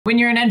When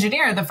you're an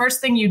engineer, the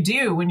first thing you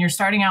do when you're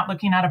starting out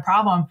looking at a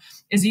problem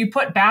is you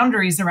put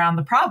boundaries around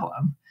the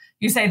problem.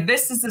 You say,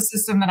 this is the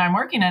system that I'm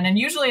working in. And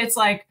usually it's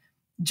like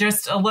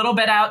just a little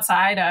bit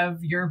outside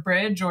of your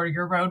bridge or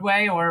your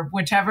roadway or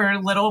whichever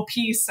little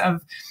piece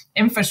of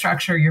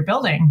infrastructure you're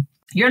building.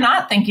 You're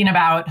not thinking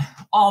about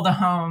all the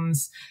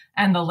homes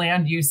and the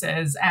land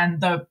uses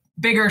and the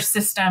bigger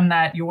system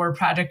that your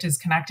project is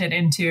connected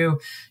into.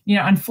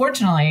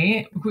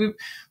 Unfortunately, we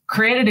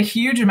created a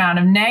huge amount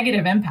of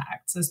negative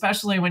impacts,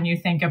 especially when you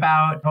think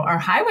about our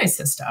highway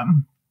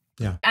system.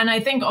 Yeah. And I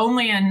think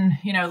only in,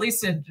 at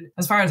least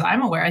as far as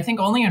I'm aware, I think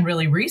only in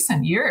really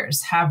recent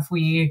years have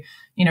we,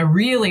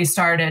 really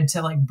started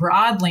to like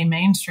broadly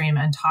mainstream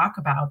and talk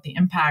about the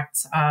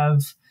impacts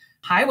of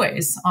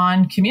highways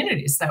on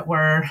communities that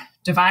were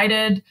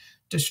divided,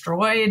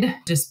 destroyed,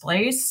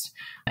 displaced,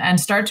 and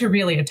start to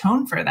really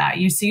atone for that.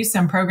 You see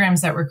some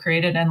programs that were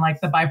created in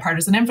like the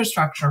bipartisan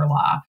infrastructure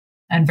law,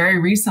 and very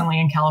recently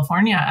in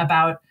California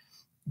about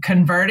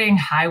converting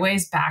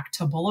highways back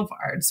to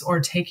boulevards or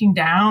taking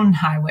down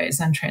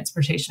highways and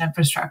transportation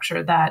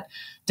infrastructure that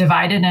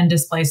divided and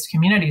displaced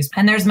communities.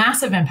 And there's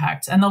massive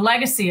impact. And the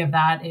legacy of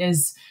that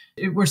is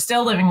we're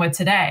still living with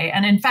today.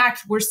 And in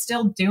fact, we're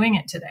still doing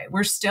it today.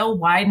 We're still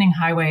widening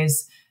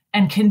highways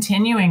and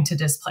continuing to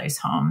displace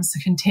homes,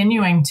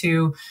 continuing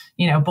to,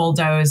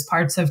 bulldoze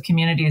parts of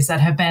communities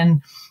that have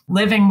been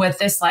living with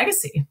this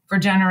legacy for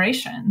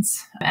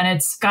generations. And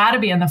it's got to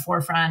be in the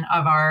forefront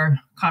of our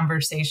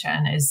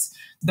conversation is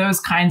those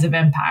kinds of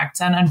impacts.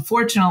 And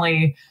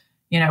unfortunately,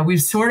 we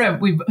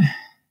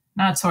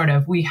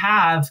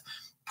have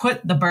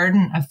put the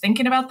burden of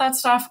thinking about that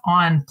stuff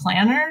on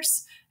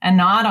planners and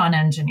not on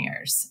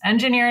engineers.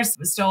 Engineers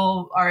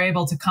still are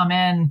able to come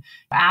in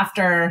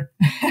after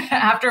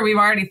we've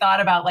already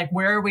thought about like,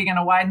 where are we going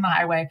to widen the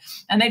highway?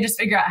 And they just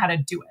figure out how to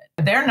do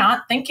it. They're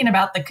not thinking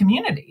about the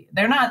community.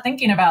 They're not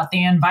thinking about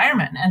the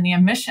environment and the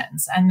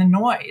emissions and the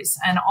noise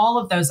and all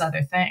of those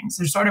other things.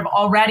 There's sort of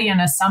already an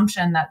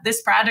assumption that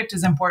this project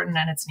is important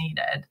and it's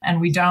needed.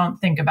 And we don't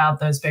think about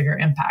those bigger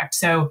impacts.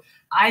 So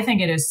I think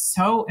it is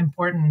so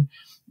important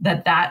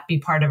that be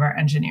part of our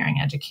engineering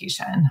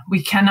education.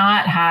 We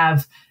cannot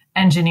have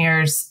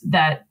engineers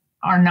that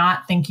are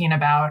not thinking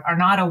about, are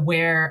not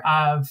aware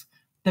of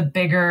the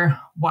bigger,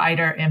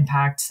 wider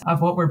impact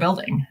of what we're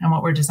building and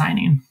what we're designing.